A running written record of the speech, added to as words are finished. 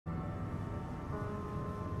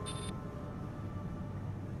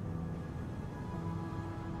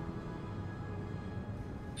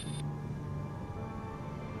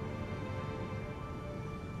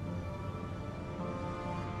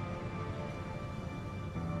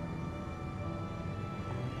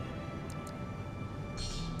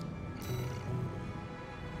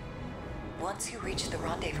Once you reach the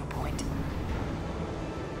rendezvous point,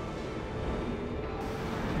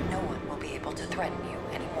 no one will be able to threaten you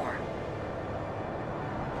anymore.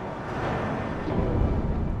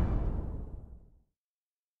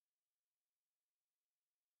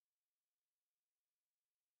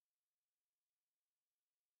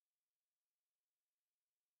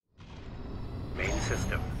 Main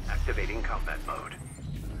system activating combat mode.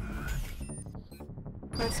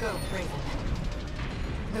 Let's go, Raven.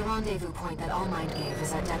 The rendezvous point that Allmind gave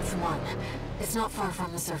is at depth 1. It's not far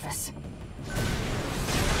from the surface.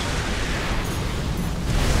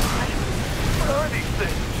 What are these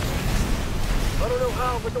things? I don't know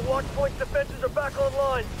how, but the watch point's defenses are back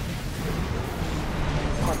online.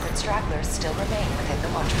 Corporate stragglers still remain within the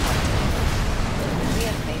watch point. We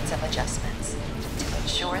have made some adjustments to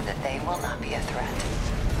ensure that they will not be a threat.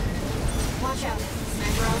 Watch out.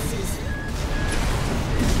 Sniper LCs.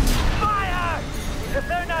 Fire! If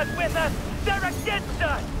they're not with us, they're against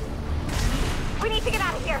us! We need to get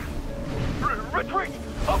out of here! Retreat!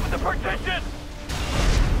 Open the partition!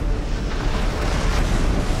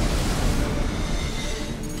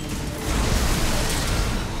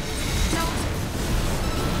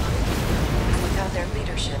 Without their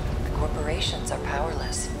leadership, the corporations are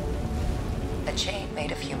powerless. A chain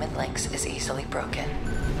made of human links is easily broken.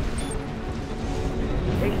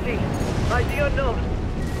 AC, hide the unknown!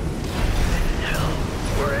 Hell,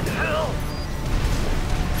 we're in hell!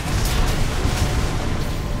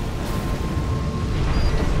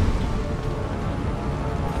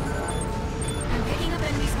 I'm picking up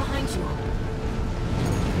enemies behind you.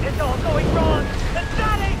 It's all going wrong! And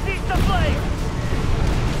that AC's to blame!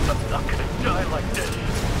 I'm not gonna die like this!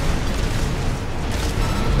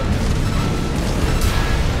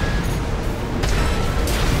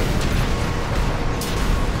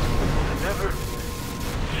 I never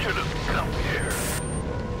should have come here.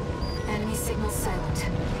 Enemy signal silent.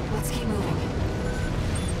 Let's keep moving.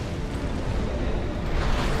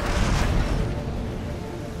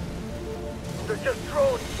 They're just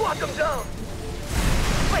drones! Lock them down!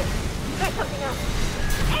 Wait, there's something else.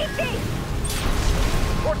 AC!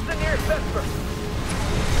 Towards the nearest Vesper!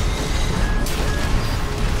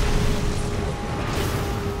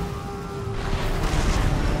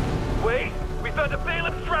 Wait! We found a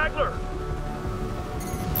Balaam straggler!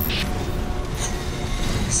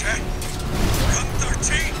 Set! Gun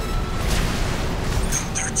 13! Gun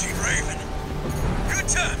 13 Raven! Good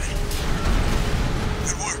timing!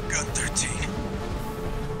 Good work, Gun 13.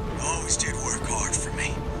 Always did work hard for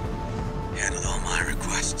me. Handled all my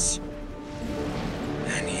requests.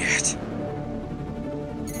 And yet...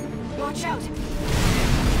 Watch out!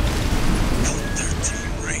 Gun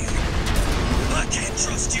 13 Raven. I can't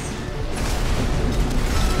trust you!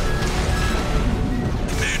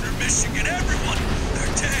 Commander Michigan, everyone!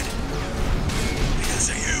 They're dead! Because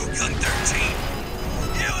of you, Gun 13!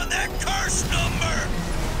 You and that curse number!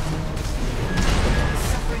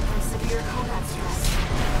 Suffering from severe combat stress.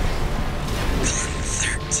 Gun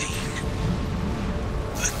 13.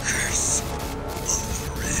 The curse of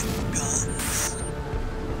the red guns.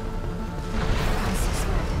 Isis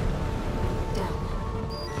red. Down.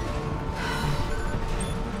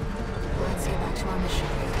 Let's get back to our mission.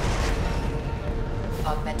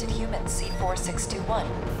 Augmented human C4621.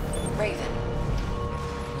 Raven.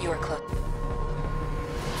 You are close.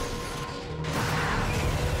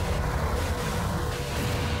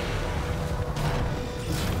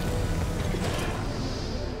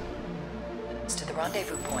 To the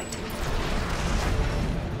rendezvous point.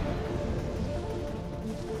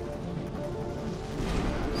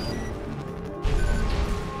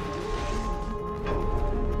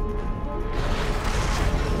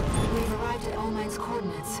 We've arrived at Allmind's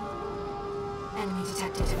coordinates. Enemy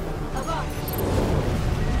detected. Above!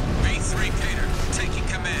 B3 Gator, taking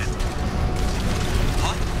command.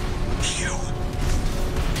 What? You?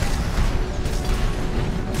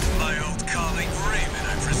 My old colleague Raven,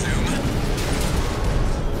 I presume.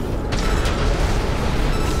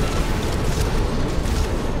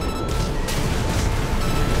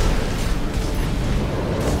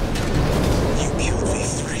 You killed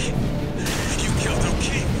V3. You killed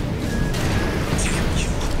O'King. Damn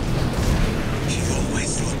you. You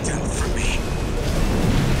always looked out for me.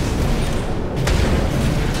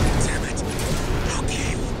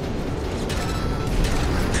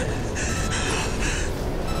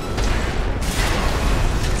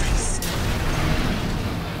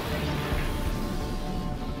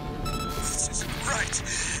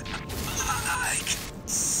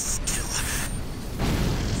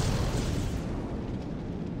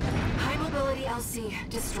 LC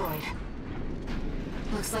destroyed.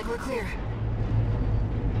 Looks like we're clear.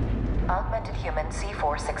 Augmented Human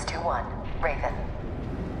C4621, Raven.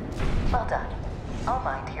 Well done. All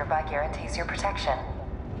Mind hereby guarantees your protection.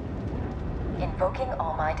 Invoking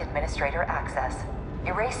All Mind Administrator access,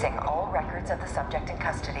 erasing all records of the subject in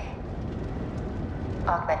custody.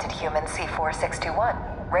 Augmented Human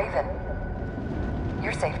C4621, Raven.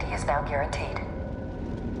 Your safety is now guaranteed.